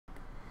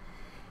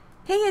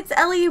Hey, it's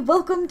Ellie.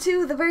 Welcome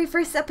to the very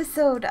first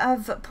episode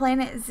of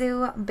Planet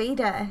Zoo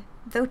Beta.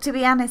 Though, to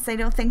be honest, I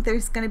don't think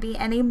there's going to be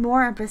any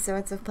more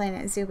episodes of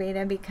Planet Zoo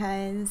Beta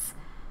because,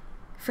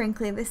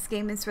 frankly, this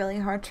game is really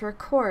hard to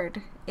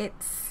record.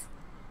 It's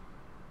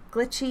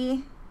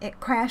glitchy, it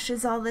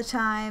crashes all the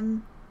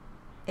time,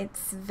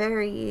 it's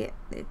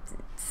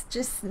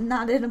just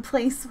not in a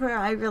place where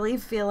I really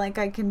feel like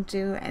I can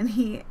do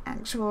any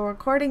actual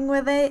recording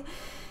with it.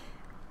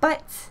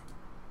 But,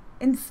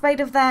 in spite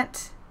of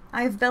that,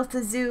 I've built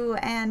a zoo,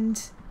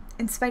 and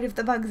in spite of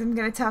the bugs, I'm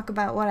going to talk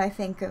about what I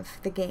think of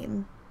the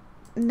game.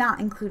 Not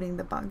including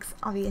the bugs,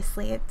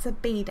 obviously. It's a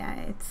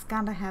beta. It's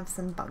got to have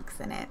some bugs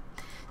in it.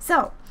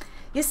 So,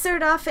 you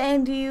start off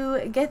and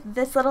you get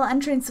this little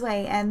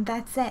entranceway, and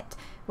that's it.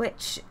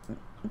 Which,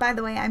 by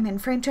the way, I'm in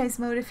franchise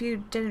mode if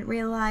you didn't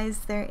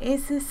realize. There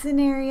is a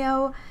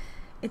scenario.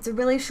 It's a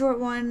really short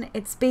one.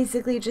 It's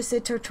basically just a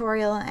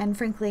tutorial, and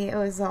frankly, it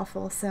was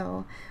awful,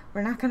 so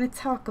we're not going to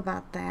talk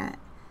about that.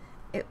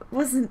 It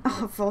wasn't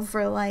awful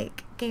for,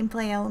 like,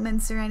 gameplay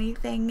elements or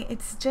anything.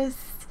 It's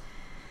just,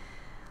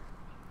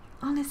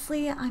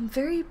 honestly, I'm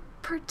very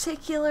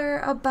particular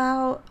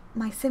about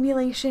my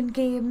simulation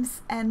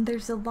games, and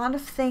there's a lot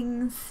of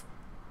things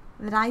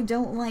that I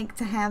don't like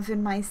to have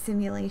in my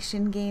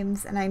simulation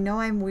games, and I know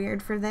I'm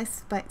weird for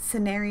this, but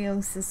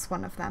scenarios is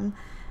one of them.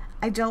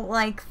 I don't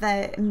like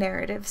the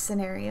narrative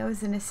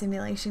scenarios in a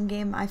simulation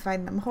game. I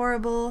find them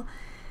horrible.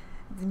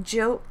 The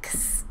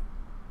jokes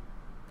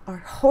are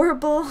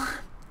horrible.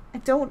 I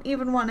don't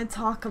even want to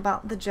talk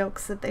about the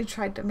jokes that they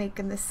tried to make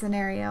in this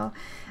scenario.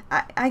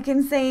 I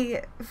can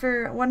say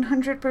for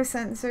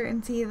 100%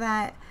 certainty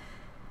that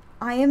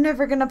I am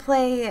never going to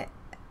play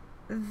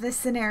the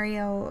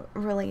scenario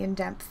really in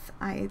depth.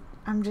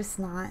 I'm just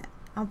not.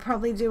 I'll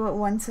probably do it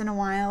once in a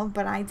while,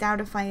 but I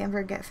doubt if I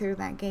ever get through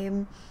that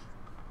game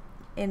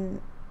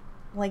in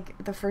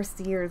like the first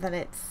year that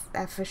it's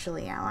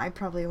officially out. I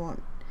probably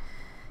won't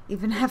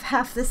even have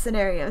half the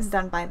scenarios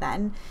done by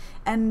then.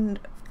 And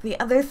the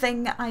other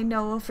thing I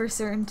know for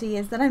certainty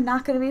is that I'm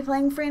not going to be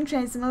playing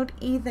franchise mode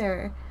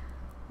either,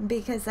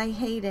 because I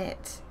hate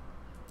it.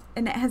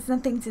 And it has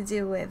nothing to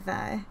do with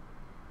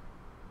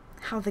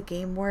how the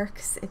game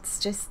works. It's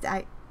just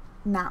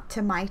not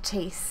to my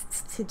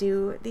taste to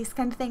do these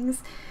kind of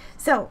things.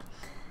 So,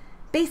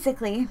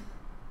 basically,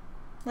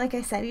 like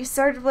I said, you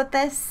started with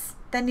this,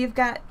 then you've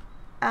got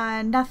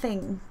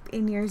nothing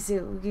in your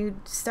zoo. You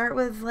start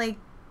with like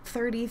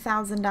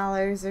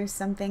 $30,000 or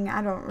something.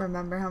 I don't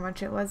remember how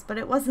much it was, but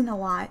it wasn't a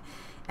lot.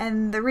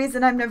 And the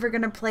reason I'm never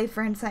going to play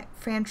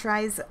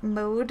franchise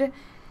mode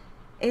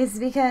is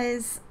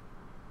because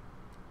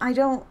I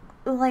don't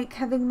like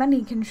having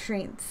money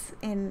constraints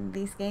in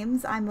these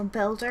games. I'm a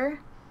builder.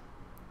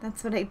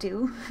 That's what I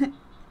do.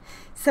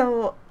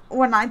 So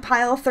when I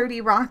pile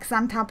 30 rocks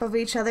on top of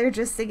each other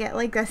just to get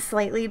like a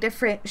slightly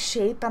different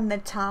shape on the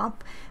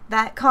top,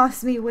 that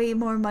costs me way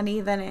more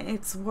money than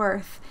it's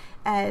worth.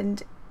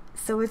 And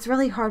so it's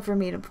really hard for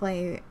me to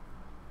play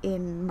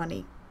in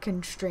money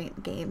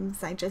constraint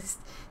games. I just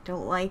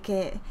don't like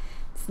it.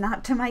 It's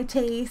not to my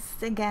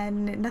taste.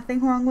 Again,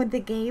 nothing wrong with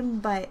the game,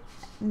 but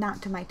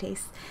not to my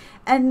taste.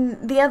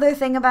 And the other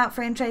thing about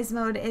franchise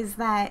mode is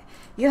that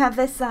you have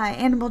this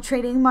animal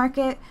trading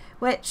market,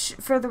 which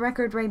for the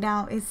record right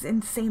now is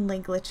insanely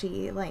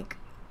glitchy, like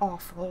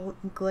awful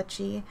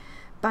glitchy.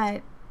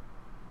 But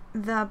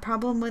the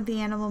problem with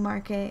the animal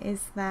market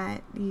is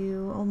that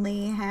you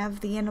only have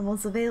the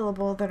animals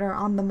available that are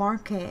on the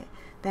market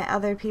that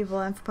other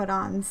people have put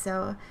on.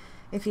 So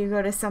if you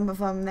go to some of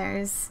them,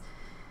 there's,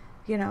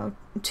 you know,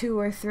 2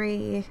 or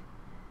 3.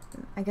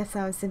 I guess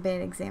that was a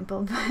bad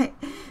example, but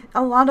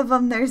a lot of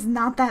them, there's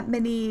not that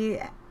many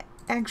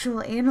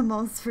actual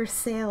animals for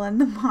sale in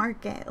the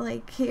market.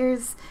 Like,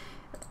 here's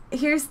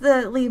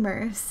the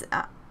lemurs,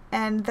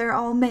 and they're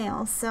all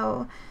male.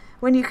 So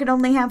when you can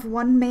only have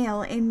one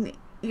male in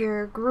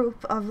your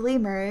group of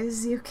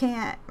lemurs, you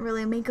can't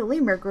really make a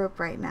lemur group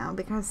right now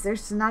because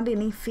there's not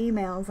any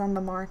females on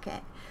the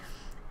market.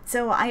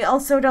 So I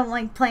also don't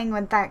like playing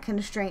with that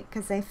constraint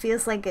because it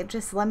feels like it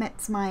just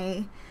limits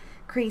my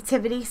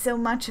creativity so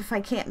much. If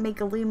I can't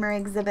make a lemur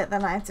exhibit,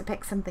 then I have to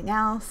pick something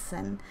else,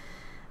 and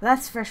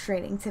that's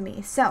frustrating to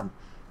me. So,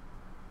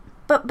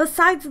 but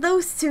besides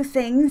those two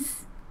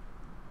things,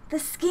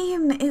 this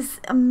game is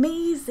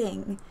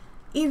amazing.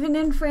 Even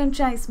in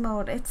franchise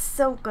mode, it's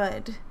so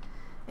good.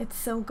 It's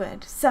so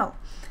good. So,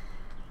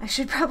 I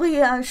should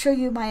probably show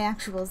you my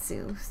actual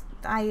zoo.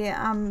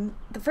 The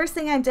first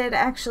thing I did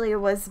actually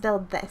was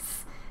build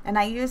this, and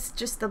I used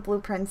just the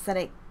blueprints that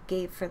it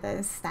gave for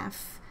the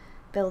staff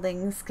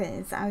buildings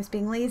because I was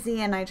being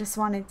lazy and I just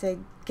wanted to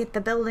get the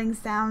buildings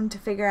down to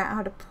figure out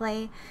how to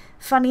play.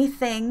 Funny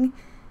thing,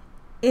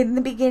 in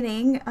the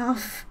beginning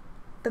of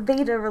the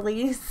beta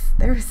release,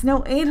 there was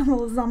no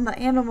animals on the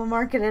animal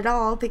market at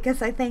all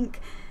because I think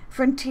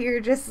Frontier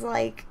just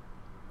like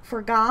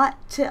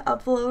forgot to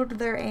upload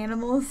their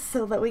animals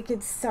so that we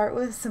could start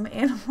with some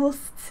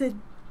animals to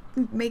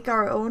make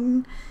our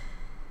own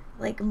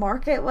like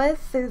market with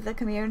through the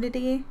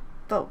community.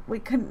 but we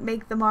couldn't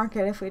make the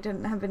market if we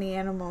didn't have any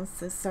animals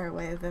to start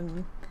with,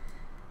 and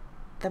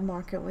the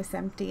market was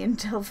empty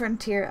until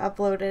Frontier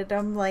uploaded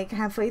them. Like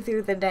halfway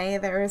through the day,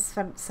 there was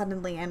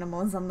suddenly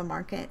animals on the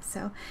market,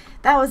 so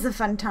that was a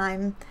fun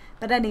time.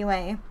 But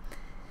anyway,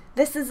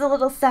 this is a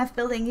little staff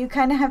building. You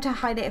kind of have to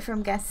hide it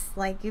from guests.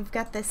 Like, you've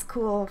got this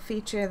cool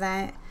feature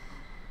that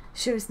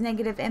shows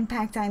negative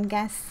impact on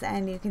guests,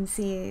 and you can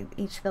see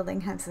each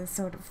building has a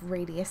sort of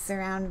radius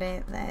around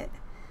it that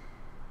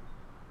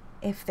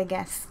if the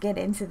guests get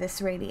into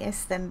this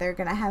radius, then they're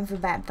gonna have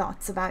bad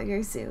thoughts about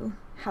your zoo,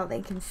 how they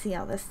can see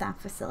all the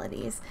staff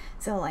facilities.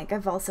 So like,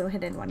 I've also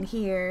hidden one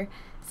here.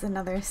 It's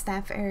another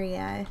staff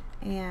area,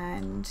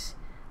 and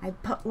I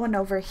put one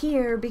over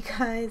here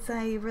because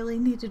I really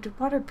needed a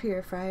water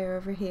purifier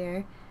over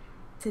here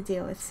to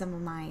deal with some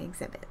of my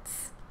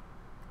exhibits.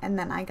 And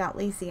then I got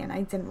lazy and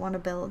I didn't want to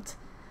build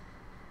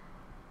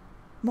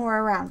more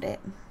around it.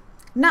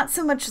 Not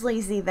so much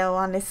lazy though,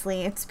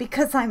 honestly. It's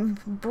because I'm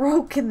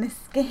broke in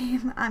this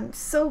game. I'm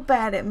so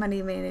bad at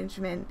money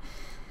management.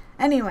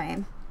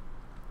 Anyway,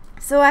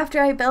 so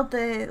after I built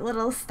the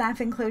little staff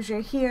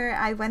enclosure here,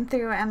 I went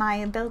through and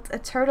I built a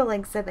turtle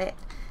exhibit.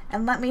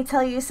 And let me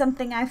tell you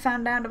something I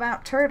found out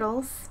about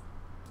turtles.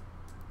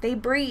 They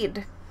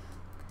breed.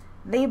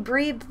 They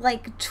breed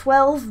like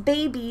 12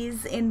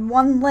 babies in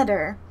one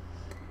litter.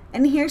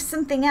 And here's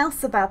something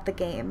else about the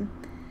game.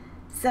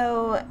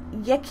 So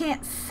you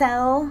can't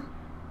sell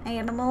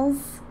animals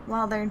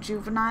while they're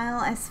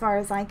juvenile, as far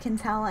as I can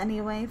tell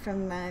anyway,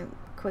 from the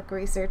quick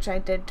research I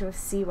did to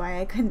see why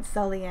I couldn't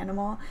sell the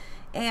animal.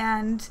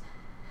 And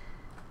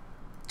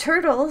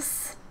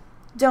turtles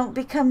don't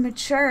become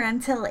mature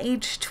until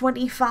age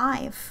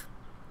 25.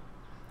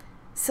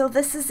 So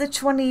this is a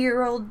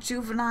 20-year-old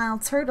juvenile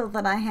turtle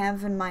that I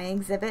have in my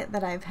exhibit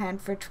that I've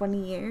had for 20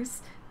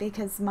 years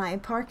because my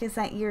park is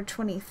at year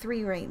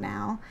 23 right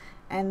now.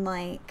 And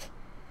like,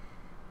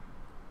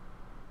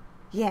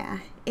 yeah,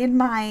 in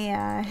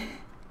my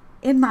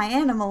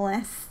animal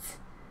list,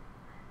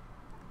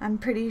 I'm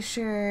pretty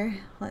sure,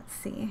 let's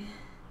see,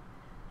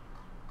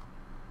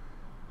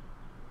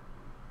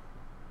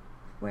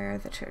 where are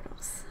the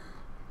turtles?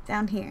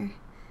 Down here.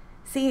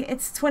 See,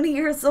 it's 20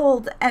 years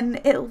old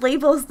and it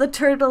labels the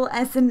turtle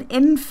as an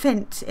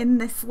infant in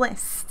this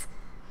list.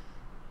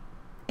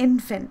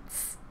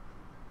 Infants.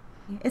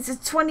 It's a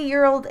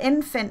 20-year-old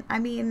infant. I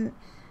mean,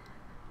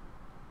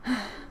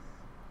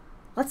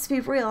 let's be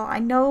real. I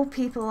know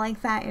people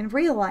like that in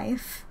real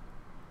life.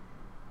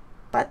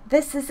 But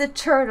this is a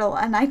turtle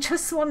and I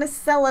just want to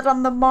sell it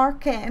on the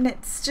market, and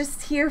it's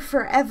just here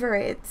forever.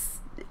 It's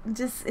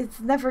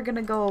never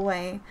gonna go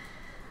away.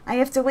 I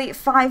have to wait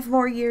 5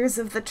 more years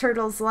of the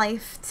turtle's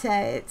life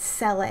to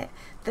sell it.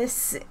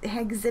 This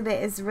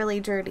exhibit is really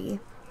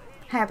dirty.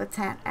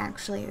 Habitat,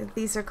 actually.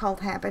 These are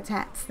called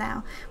habitats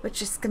now,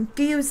 which is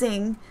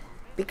confusing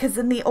because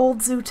in the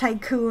old Zoo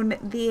Tycoon,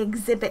 the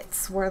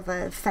exhibits were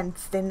the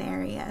fenced-in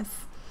areas.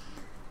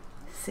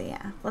 So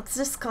yeah, let's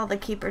just call the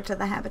keeper to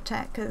the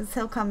habitat because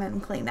he'll come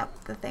and clean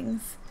up the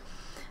things.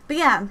 But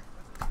yeah,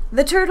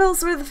 the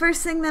turtles were the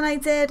first thing that I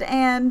did,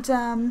 and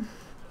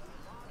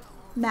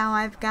now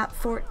I've got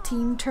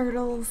 14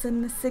 turtles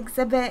in this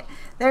exhibit.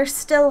 They're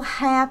still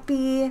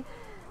happy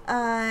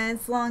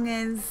as long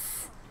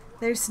as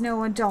there's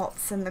no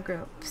adults in the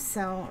group,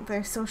 so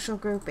their social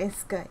group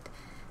is good.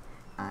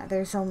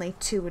 There's only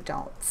 2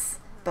 adults.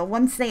 But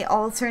once they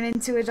all turn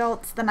into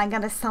adults, then I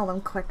gotta sell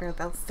them quicker.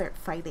 They'll start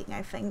fighting,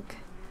 I think.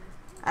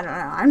 I don't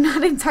know. I'm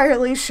not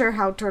entirely sure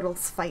how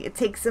turtles fight. It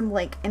takes them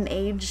like an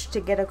age to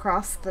get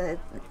across the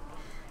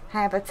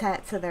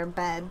habitat to their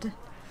bed.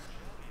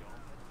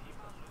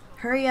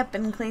 Hurry up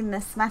and clean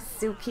this mess,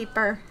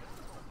 zookeeper.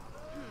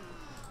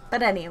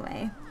 But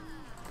anyway,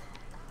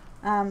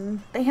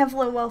 they have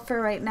low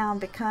welfare right now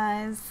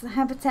because the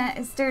habitat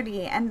is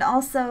dirty, and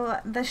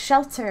also the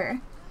shelter.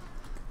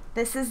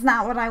 This is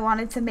not what I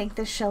wanted to make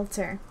the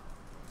shelter.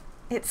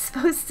 It's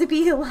supposed to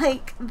be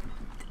like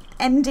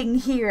ending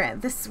here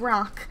at this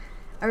rock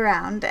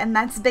around, and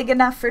that's big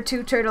enough for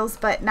 2 turtles,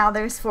 but now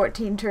there's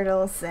 14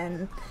 turtles,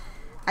 and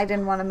I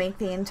didn't want to make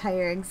the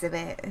entire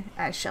exhibit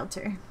a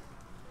shelter.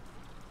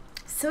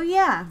 So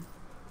yeah,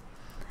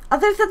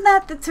 other than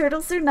that, the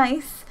turtles are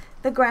nice.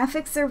 The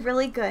graphics are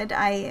really good.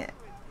 I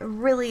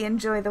really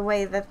enjoy the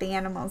way that the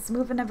animals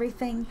move and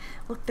everything.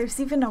 Look, there's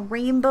even a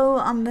rainbow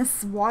on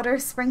this water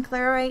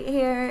sprinkler right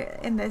here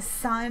in the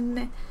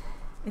sun.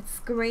 It's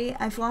great.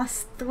 I've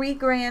lost 3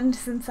 grand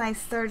since I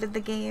started the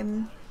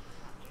game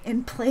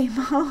in play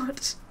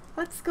mode.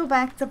 Let's go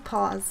back to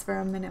pause for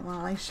a minute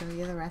while I show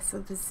you the rest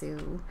of the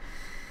zoo.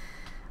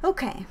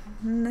 Okay,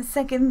 and the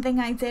second thing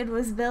I did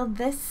was build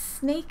this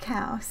snake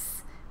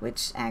house,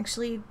 which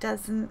actually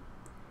doesn't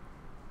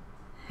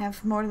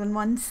have more than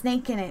 1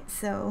 snake in it,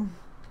 so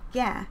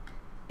yeah.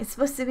 It's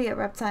supposed to be a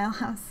reptile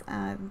house,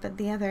 but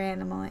the other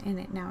animal in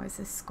it now is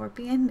a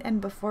scorpion, and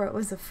before it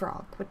was a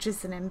frog, which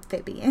is an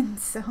amphibian,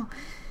 so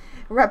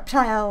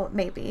reptile,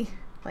 maybe,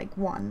 like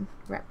 1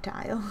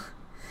 reptile.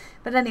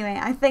 But anyway,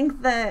 I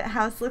think the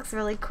house looks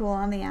really cool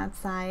on the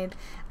outside.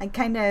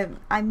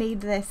 I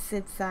made this,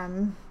 it's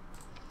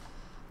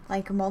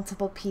like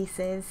multiple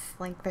pieces.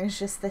 Like there's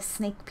just the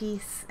snake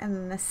piece and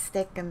then the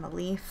stick and the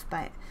leaf,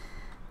 but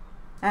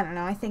I don't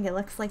know, I think it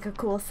looks like a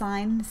cool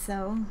sign,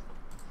 so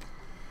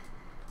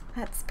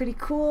that's pretty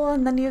cool.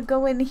 And then you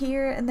go in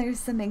here and there's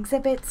some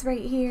exhibits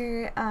right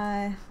here.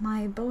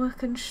 My boa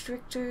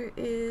constrictor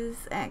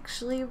is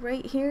actually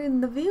right here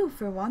in the view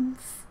for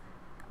once.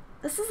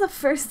 This is the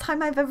first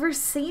time I've ever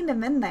seen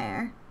him in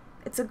there.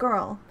 It's a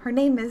girl. Her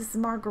name is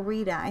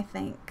Margarita, I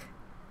think.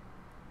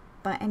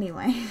 But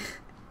anyway.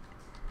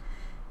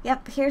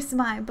 Yep, here's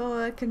my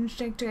boa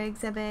constrictor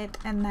exhibit,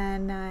 and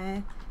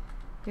then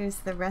here's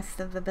the rest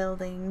of the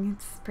building.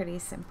 It's pretty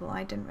simple.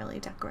 I didn't really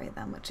decorate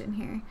that much in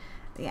here.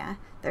 But yeah,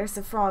 there's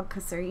a frog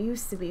because there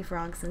used to be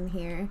frogs in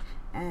here,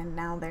 and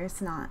now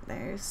there's not.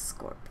 There's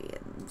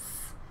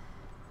scorpions.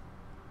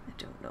 I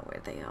don't know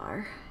where they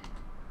are.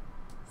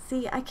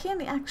 See, I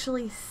can't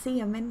actually see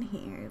them in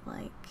here.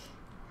 Like,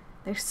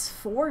 there's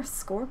 4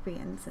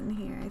 scorpions in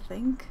here, I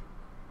think.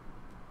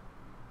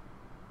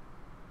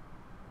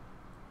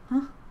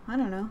 Huh? I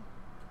don't know.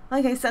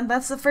 Like I said,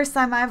 that's the first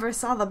time I ever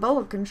saw the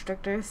boa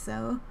constrictor,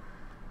 so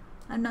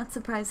I'm not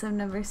surprised I've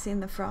never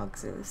seen the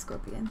frogs or the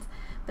scorpions.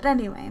 But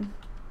anyway,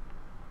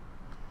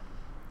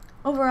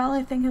 overall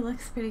I think it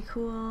looks pretty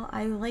cool.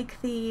 I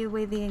like the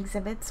way the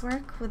exhibits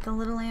work with the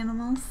little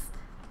animals.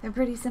 They're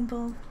pretty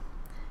simple.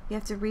 You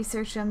have to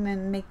research them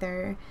and make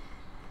their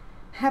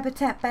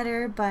habitat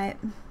better, but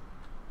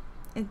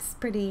it's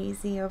pretty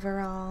easy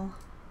overall.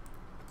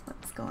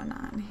 What's going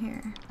on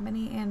here?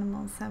 Many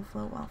animals have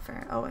low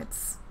welfare. Oh,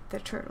 it's the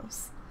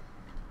turtles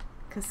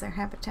because their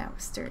habitat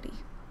was dirty.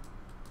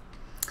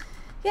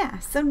 Yeah,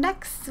 so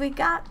next we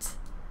got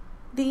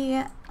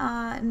the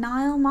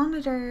Nile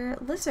monitor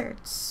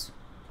lizards.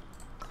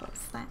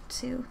 Close that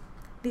too.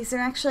 These are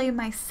actually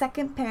my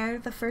second pair.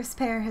 The first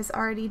pair has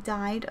already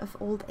died of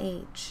old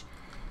age.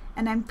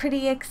 And I'm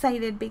pretty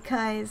excited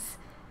because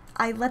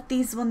I let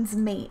these ones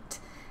mate.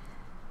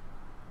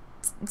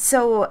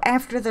 So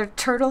after the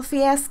turtle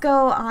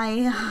fiasco,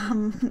 I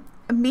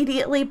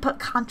immediately put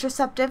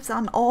contraceptives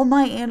on all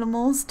my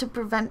animals to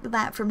prevent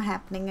that from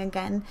happening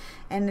again.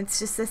 And it's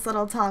just this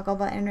little toggle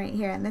button right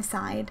here on the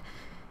side.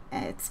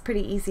 It's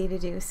pretty easy to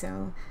do,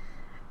 so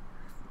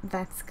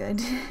that's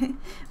good.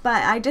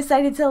 But I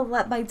decided to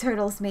let my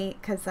turtles mate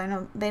because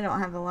they don't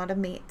have a lot of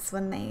mates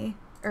when they,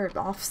 or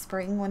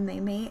offspring when they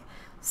mate.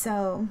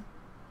 So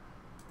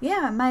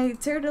yeah, my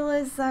turtle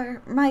is,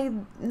 my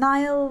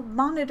Nile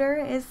monitor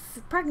is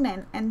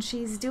pregnant and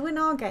she's due in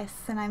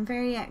August, and I'm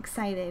very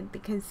excited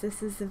because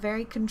this is a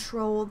very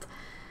controlled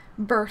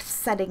birth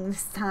setting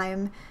this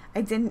time.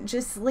 I didn't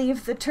just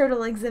leave the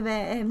turtle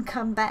exhibit and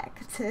come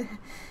back to...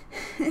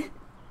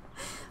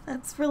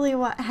 That's really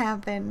what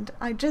happened.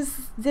 I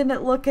just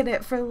didn't look at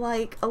it for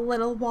like a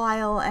little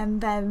while,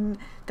 and then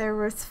there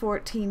was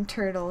 14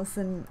 turtles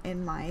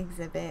in my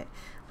exhibit.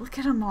 Look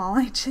at them all.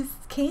 I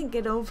just can't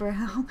get over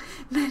how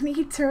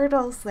many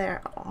turtles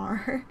there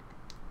are.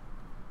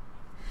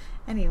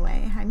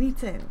 Anyway, I need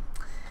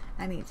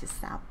to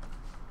stop.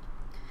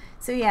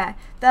 So yeah,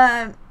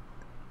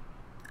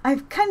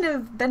 I've kind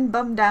of been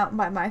bummed out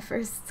by my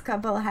first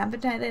couple of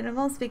habitat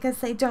animals because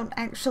they don't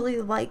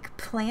actually like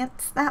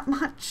plants that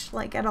much,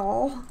 like at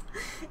all,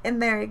 in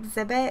their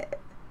exhibit.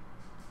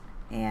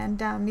 And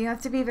you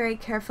have to be very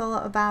careful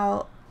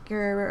about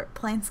your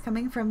plants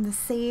coming from the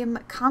same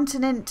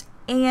continent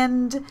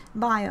and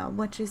biome,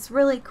 which is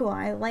really cool.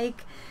 I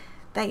like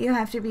that you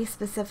have to be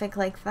specific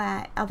like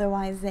that,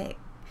 otherwise it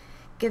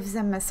gives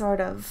them a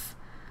sort of,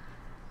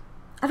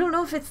 I don't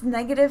know if it's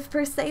negative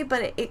per se,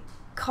 but it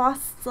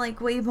costs like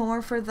way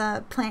more for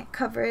the plant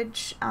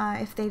coverage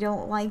if they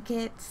don't like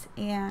it,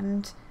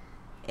 and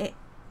it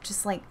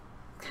just like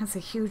has a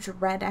huge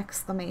red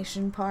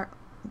exclamation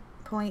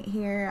point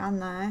here on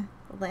the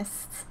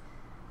list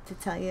to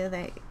tell you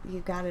that you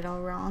got it all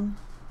wrong.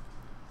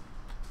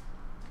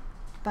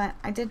 But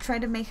I did try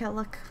to make it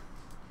look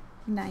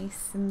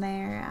nice in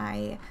there.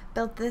 I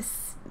built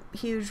this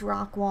huge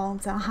rock wall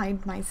to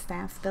hide my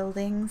staff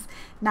buildings.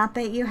 Not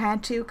that you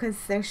had to,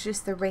 because there's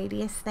just the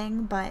radius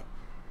thing, but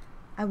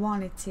I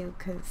wanted to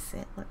because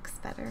it looks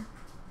better.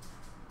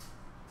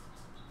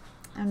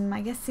 I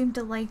guess seem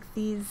to like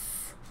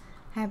these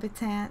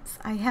habitats.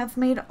 I have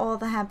made all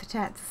the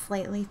habitats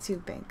slightly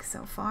too big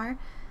so far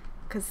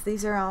because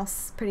these are all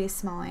pretty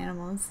small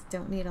animals,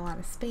 don't need a lot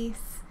of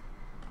space.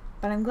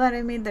 But I'm glad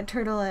I made the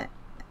turtle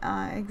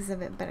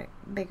exhibit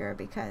bigger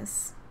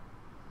because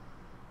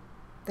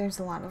there's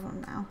a lot of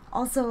them now.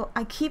 Also,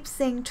 I keep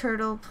saying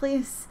turtle.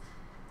 Please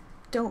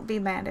don't be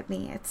mad at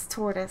me. It's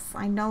tortoise.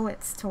 I know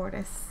it's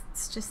tortoise.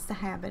 It's just a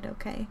habit,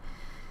 okay?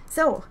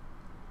 So,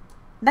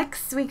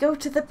 next we go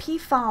to the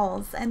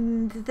peafowls,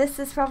 and this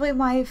is probably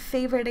my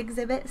favorite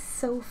exhibit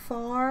so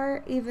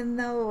far, even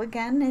though,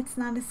 again, it's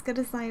not as good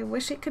as I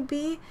wish it could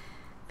be,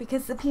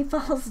 because the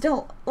peafowls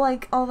don't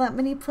like all that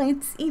many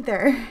plants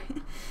either.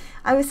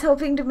 I was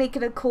hoping to make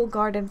it a cool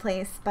garden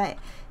place, but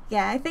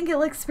yeah, I think it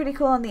looks pretty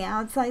cool on the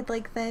outside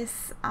like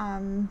this.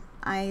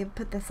 I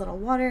put this little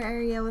water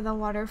area with a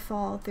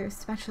waterfall through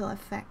special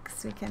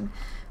effects. We can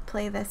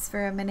play this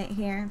for a minute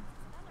here.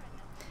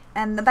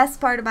 And the best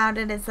part about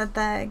it is that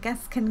the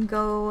guests can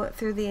go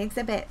through the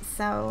exhibit,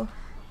 so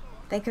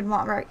they can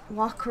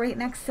walk right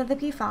next to the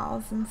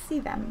peafowls and see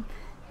them.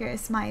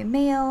 Here's my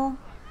male.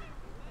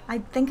 I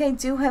think I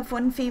do have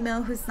one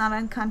female who's not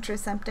on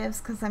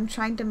contraceptives because I'm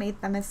trying to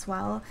mate them as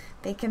well.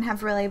 They can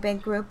have really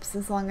big groups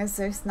as long as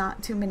there's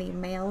not too many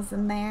males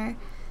in there.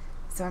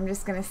 So I'm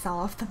just going to sell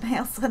off the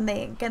males when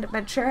they get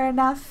mature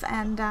enough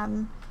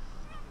and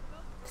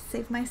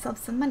save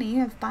myself some money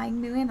of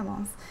buying new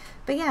animals.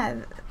 But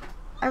yeah,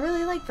 I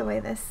really like the way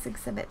this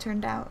exhibit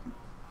turned out.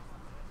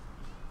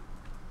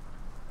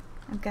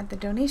 I've got the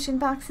donation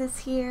boxes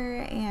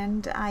here,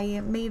 and I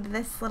made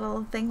this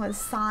little thing with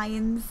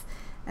signs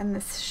and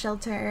this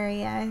shelter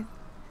area,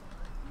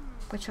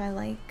 which I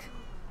like.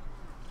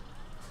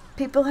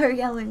 People are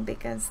yelling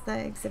because the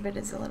exhibit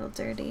is a little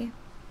dirty.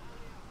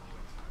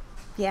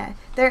 Yeah,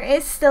 there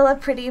is still a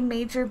pretty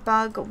major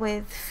bug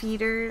with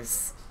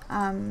feeders.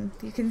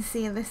 You can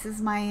see this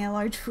is my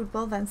large food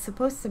bowl that's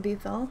supposed to be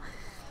full,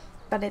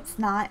 but it's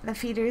not. The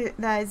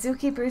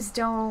zookeepers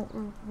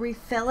don't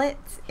refill it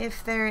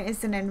if there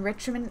is an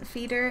enrichment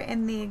feeder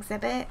in the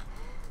exhibit,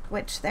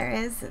 which there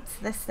is. It's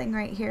this thing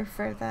right here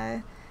for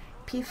the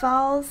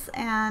peafowls,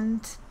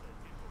 and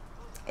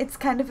it's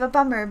kind of a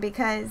bummer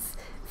because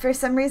for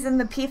some reason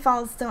the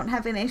peafowls don't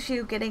have an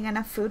issue getting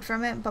enough food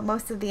from it, but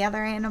most of the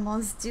other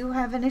animals do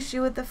have an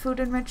issue with the food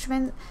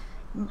enrichment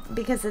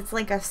because it's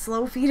like a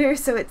slow feeder,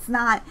 so it's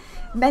not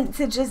meant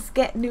to just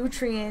get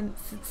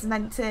nutrients. It's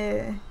meant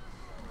to,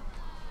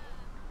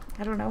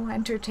 I don't know,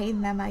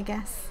 entertain them, I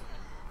guess.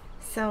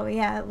 So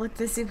yeah, look,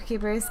 the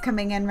zookeeper is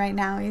coming in right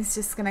now. He's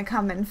just gonna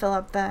come and fill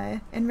up the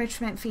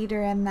enrichment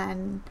feeder, and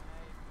then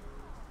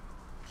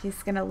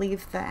he's gonna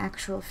leave the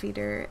actual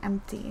feeder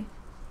empty.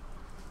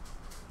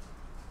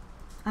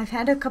 I've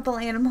had a couple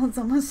animals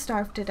almost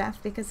starve to death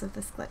because of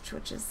this glitch,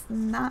 which is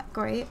not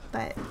great,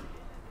 but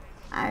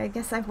I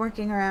guess I'm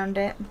working around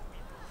it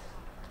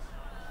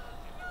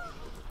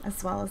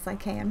as well as I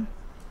can.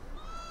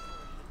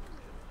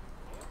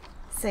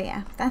 So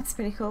yeah, that's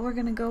pretty cool. We're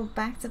gonna go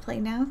back to play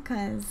now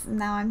because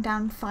now I'm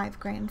down 5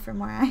 grand from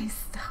where I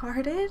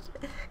started.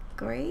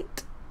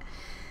 Great.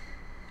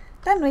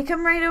 Then we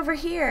come right over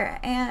here,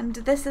 and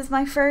this is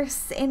my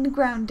first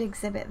in-ground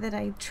exhibit that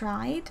I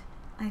tried.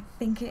 I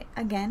think it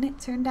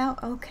turned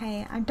out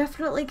okay. I'm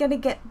definitely gonna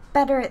get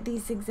better at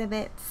these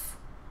exhibits.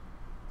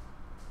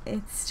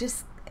 It's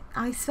just,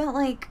 I spent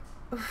like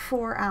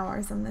 4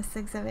 hours on this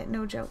exhibit,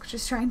 no joke,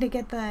 just trying to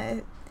get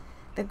the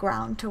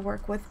ground to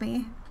work with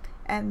me,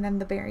 and then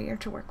the barrier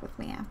to work with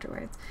me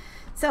afterwards.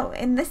 So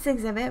in this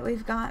exhibit,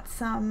 we've got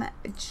some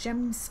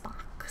gem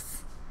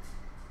spocks,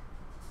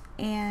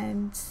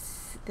 and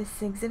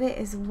this exhibit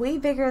is way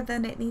bigger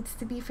than it needs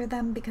to be for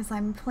them because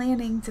I'm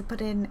planning to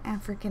put in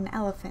African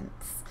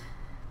elephants,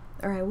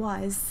 or I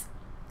was,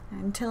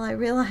 until I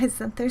realized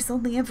that there's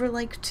only ever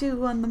like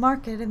 2 on the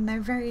market and they're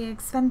very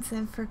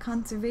expensive for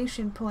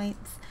conservation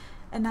points,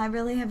 and I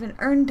really haven't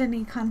earned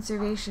any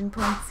conservation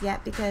points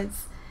yet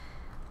because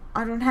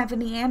I don't have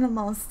any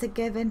animals to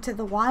give into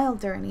the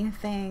wild or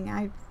anything.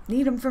 I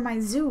need them for my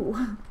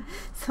zoo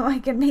so I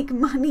can make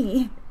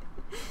money.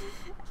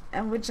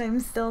 Which I'm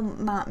still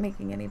not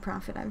making any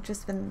profit. I've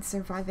just been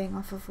surviving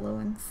off of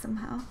loans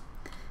somehow.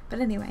 But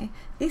anyway,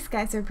 these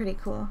guys are pretty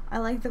cool. I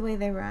like the way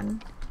they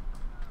run.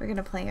 We're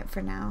gonna play it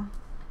for now.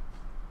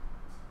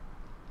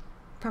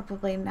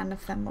 Probably none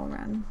of them will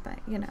run, but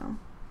you know.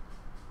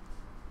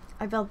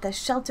 I built this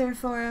shelter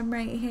for them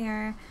right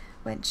here,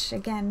 which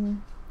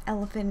again,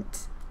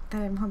 elephant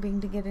that I'm hoping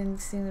to get in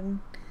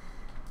soon.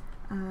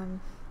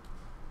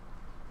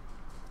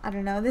 I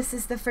don't know, this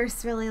is the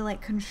first really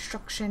like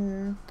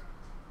construction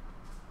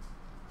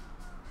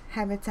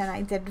habitat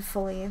I did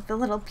fully. The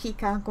little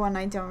peacock one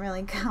I don't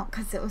really count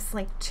because it was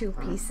like 2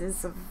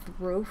 pieces of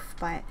roof,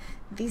 but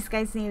these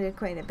guys needed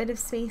quite a bit of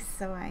space,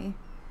 so I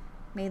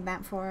made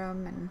that for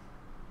them, and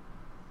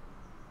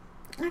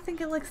I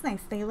think it looks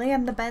nice. They lay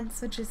on the beds,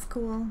 which is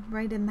cool,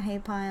 right in the hay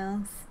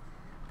piles.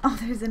 Oh,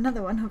 there's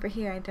another one over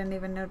here I didn't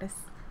even notice.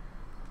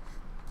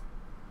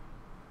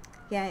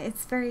 Yeah,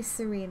 it's very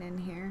serene in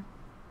here.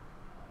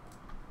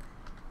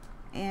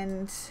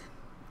 And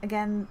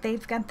again,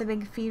 they've got the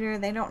big feeder.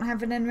 They don't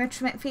have an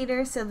enrichment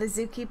feeder, so the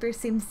zookeeper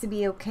seems to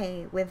be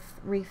okay with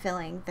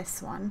refilling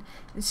this one.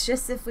 It's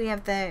just if we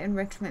have the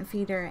enrichment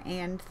feeder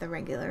and the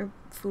regular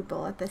food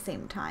bowl at the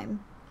same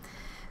time.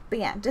 But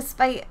yeah,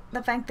 despite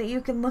the fact that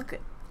you can look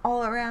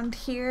all around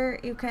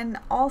here, you can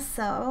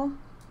also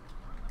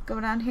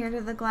go down here to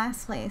the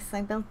glass place.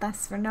 I built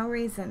this for no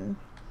reason,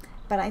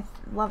 but I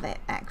love it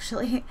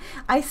actually.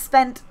 I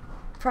spent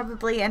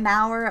probably an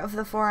hour of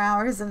the 4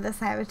 hours of this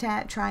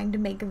habitat trying to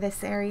make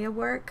this area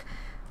work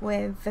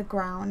with the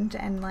ground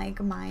and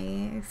like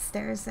my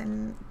stairs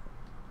and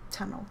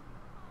tunnel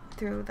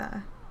through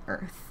the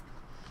earth.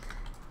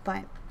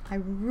 But I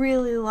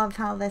really love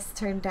how this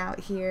turned out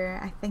here.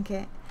 I think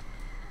it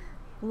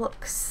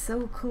looks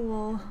so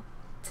cool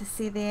to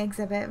see the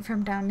exhibit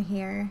from down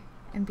here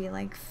and be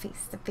like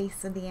face to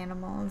face with the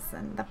animals,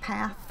 and the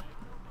path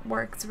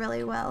works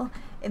really well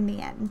in the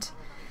end.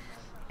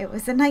 It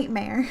was a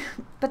nightmare,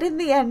 but in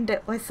the end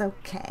it was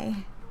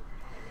okay.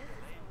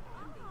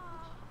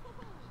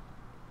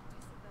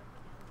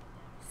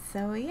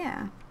 So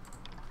yeah.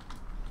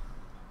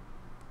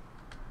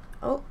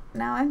 Oh,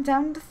 now I'm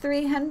down to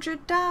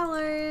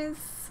 $300.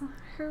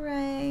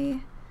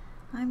 Hooray.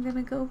 I'm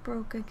gonna go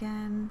broke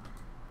again.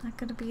 Not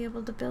gonna be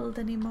able to build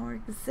any more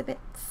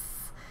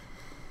exhibits.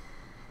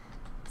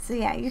 So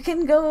yeah, you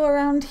can go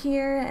around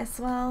here as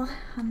well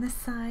on this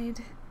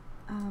side.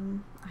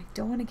 I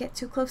don't want to get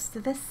too close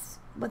to this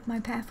with my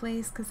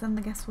pathways because then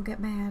the guests will get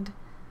mad.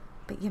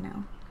 But you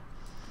know.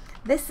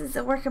 This is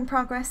a work in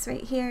progress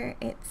right here.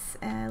 It's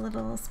a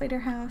little spider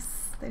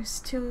house. There's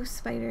 2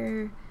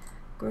 spider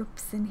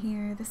groups in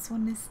here. This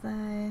one is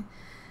the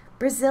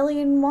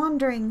Brazilian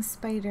wandering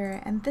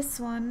spider, and this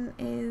one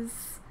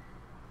is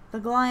the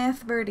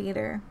Goliath bird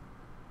eater.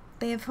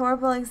 They have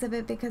horrible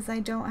exhibit because I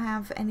don't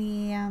have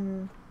any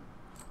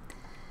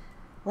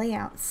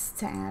layouts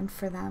to add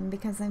for them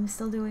because I'm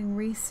still doing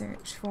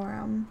research for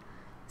them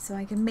so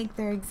I can make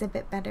their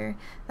exhibit better.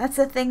 That's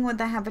the thing with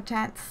the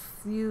habitats.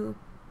 You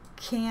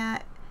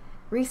can't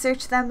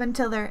research them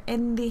until they're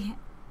in the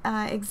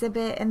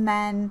exhibit, and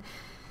then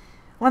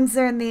once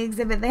they're in the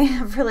exhibit they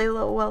have really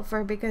low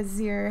welfare because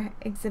your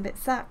exhibit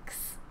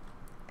sucks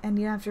and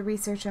you have to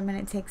research them and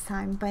it takes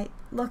time, but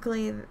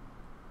luckily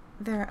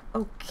they're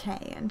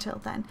okay until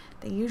then.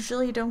 They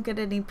usually don't get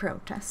any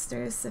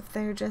protesters if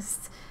they're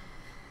just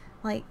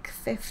like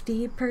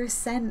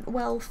 50%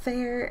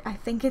 welfare. I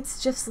think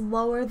it's just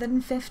lower than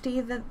 50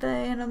 that the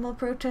animal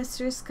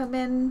protesters come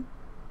in.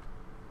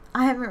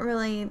 I haven't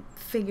really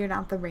figured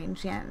out the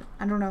range yet.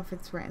 I don't know if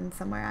it's written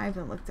somewhere. I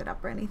haven't looked it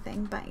up or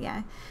anything, but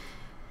yeah.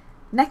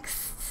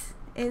 Next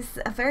is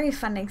a very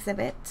fun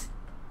exhibit.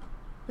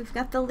 We've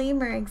got the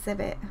lemur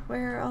exhibit.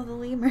 Where are all the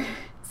lemurs?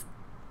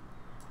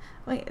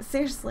 Wait,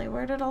 seriously,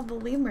 where did all the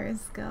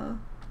lemurs go?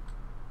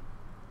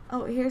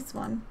 Oh, here's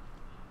one.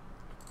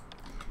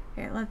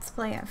 Here, let's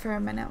play it for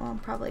a minute. We'll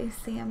probably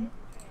see him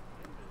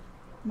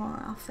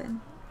more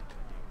often.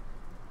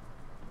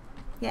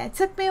 Yeah, it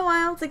took me a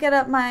while to get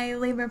up my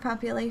lemur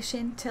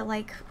population to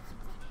like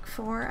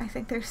 4. I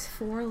think there's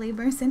 4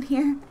 lemurs in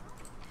here.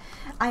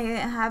 I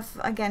have,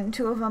 again,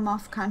 2 of them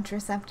off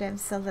contraceptives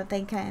so that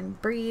they can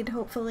breed,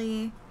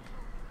 hopefully.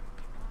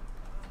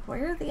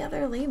 Where are the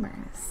other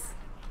lemurs?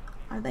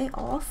 Are they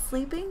all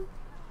sleeping?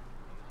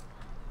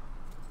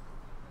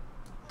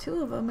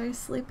 2 of them are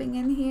sleeping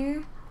in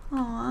here.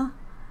 Aw,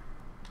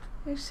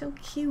 they're so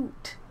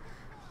cute.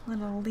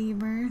 Little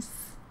lemurs.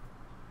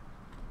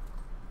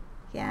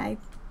 Yeah, I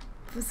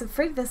was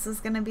afraid this was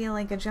going to be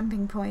like a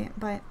jumping point,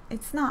 but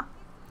it's not.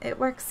 It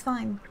works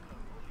fine.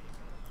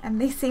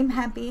 And they seem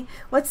happy.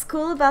 What's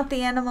cool about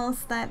the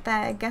animals that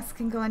the guests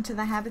can go into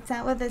the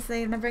habitat with is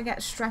they never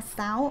get stressed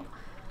out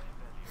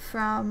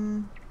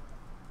from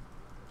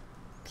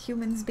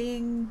humans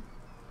being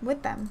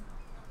with them.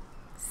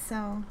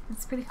 So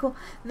it's pretty cool.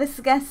 This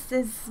guest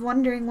is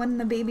wondering when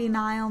the baby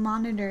Nile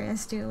monitor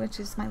is due, which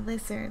is my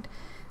lizard,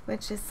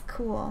 which is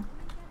cool.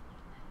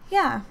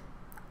 Yeah,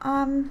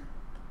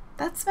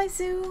 that's my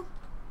zoo.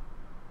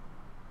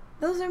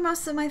 Those are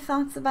most of my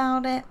thoughts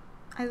about it.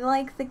 I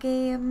like the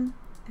game.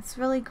 It's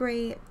really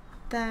great.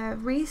 The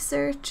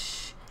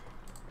research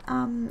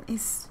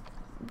is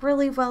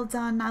really well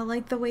done. I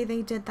like the way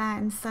they did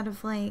that instead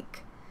of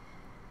like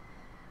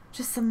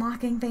just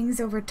unlocking things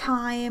over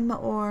time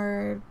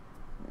or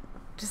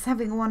just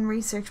having one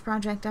research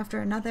project after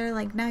another.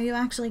 Like now you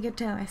actually get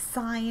to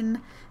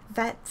assign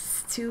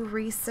vets to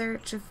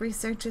research. If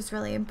research is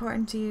really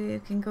important to you, you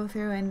can go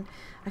through and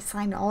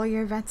assign all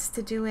your vets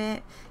to do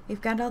it.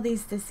 You've got all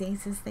these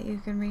diseases that you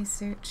can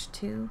research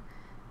too,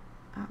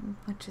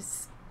 which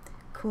is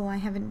cool. I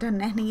haven't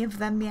done any of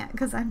them yet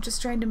because I'm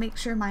just trying to make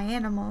sure my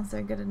animals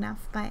are good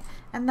enough. But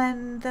and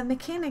then the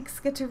mechanics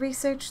get to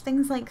research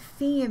things like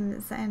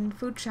themes and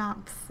food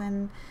shops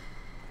and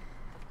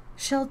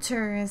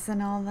shelters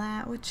and all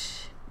that,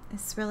 which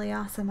is really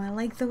awesome. I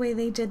like the way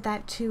they did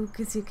that too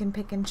because you can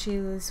pick and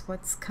choose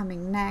what's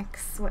coming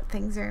next, what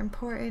things are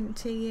important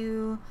to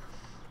you.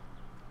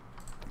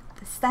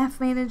 The staff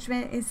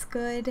management is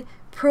good.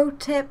 Pro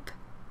tip: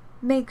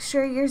 make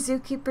sure your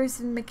zookeepers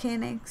and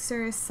mechanics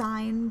are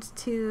assigned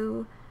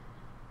to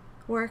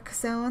work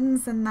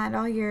zones and that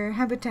all your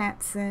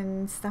habitats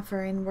and stuff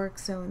are in work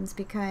zones,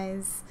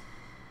 because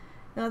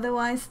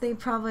otherwise they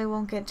probably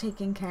won't get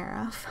taken care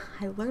of.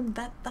 I learned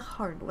that the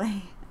hard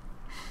way.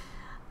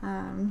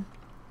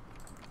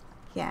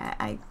 Yeah,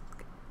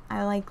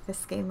 I like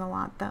this game a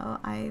lot though.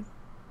 I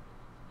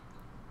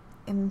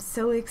am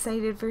so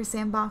excited for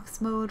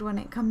sandbox mode when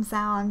it comes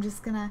out. I'm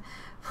just gonna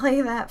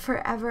play that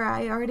forever.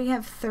 I already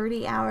have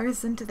 30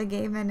 hours into the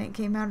game and it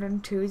came out on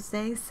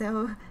Tuesday,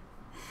 so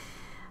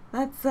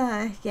that's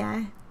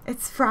yeah,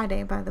 it's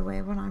Friday by the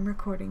way when I'm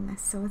recording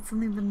this, so it's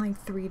only been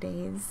like 3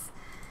 days.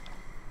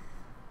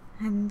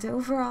 And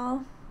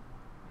overall,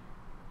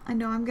 I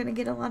know I'm gonna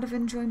get a lot of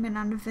enjoyment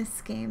out of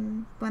this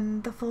game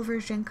when the full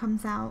version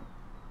comes out.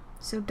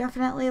 So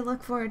definitely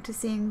look forward to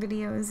seeing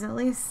videos at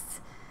least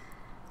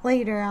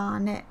later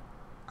on it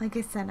like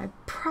I said, I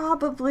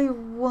probably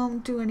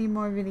won't do any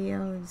more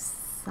videos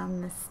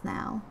on this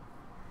now.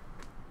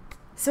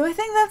 So I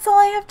think that's all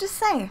I have to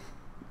say.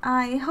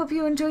 I hope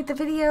you enjoyed the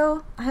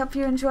video. I hope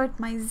you enjoyed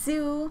my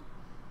zoo.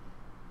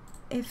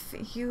 If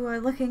you are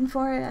looking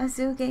for a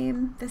zoo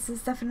game, this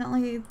is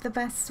definitely the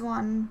best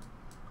one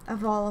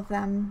of all of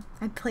them.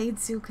 I played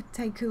Zoo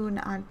Tycoon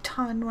a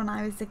ton when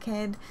I was a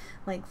kid.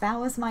 Like, that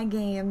was my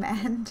game,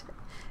 and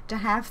to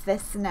have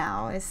this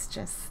now is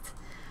just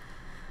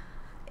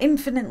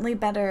infinitely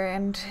better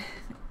and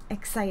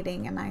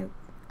exciting, and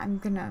I'm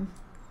gonna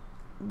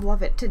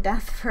love it to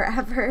death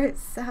forever.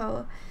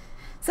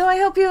 So I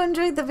hope you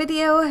enjoyed the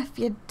video. If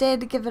you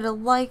did, give it a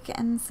like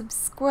and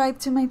subscribe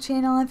to my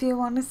channel if you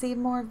want to see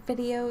more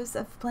videos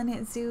of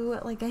Planet Zoo,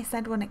 like I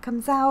said, when it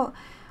comes out.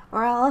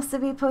 Or I'll also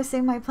be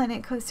posting my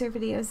Planet Coaster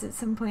videos at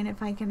some point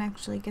if I can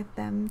actually get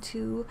them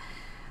to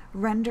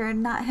render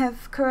and not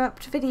have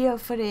corrupt video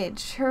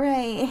footage.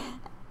 Hooray!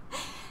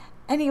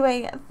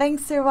 Anyway,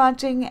 thanks for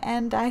watching,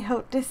 and I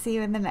hope to see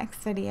you in the next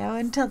video.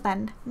 Until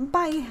then,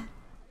 bye!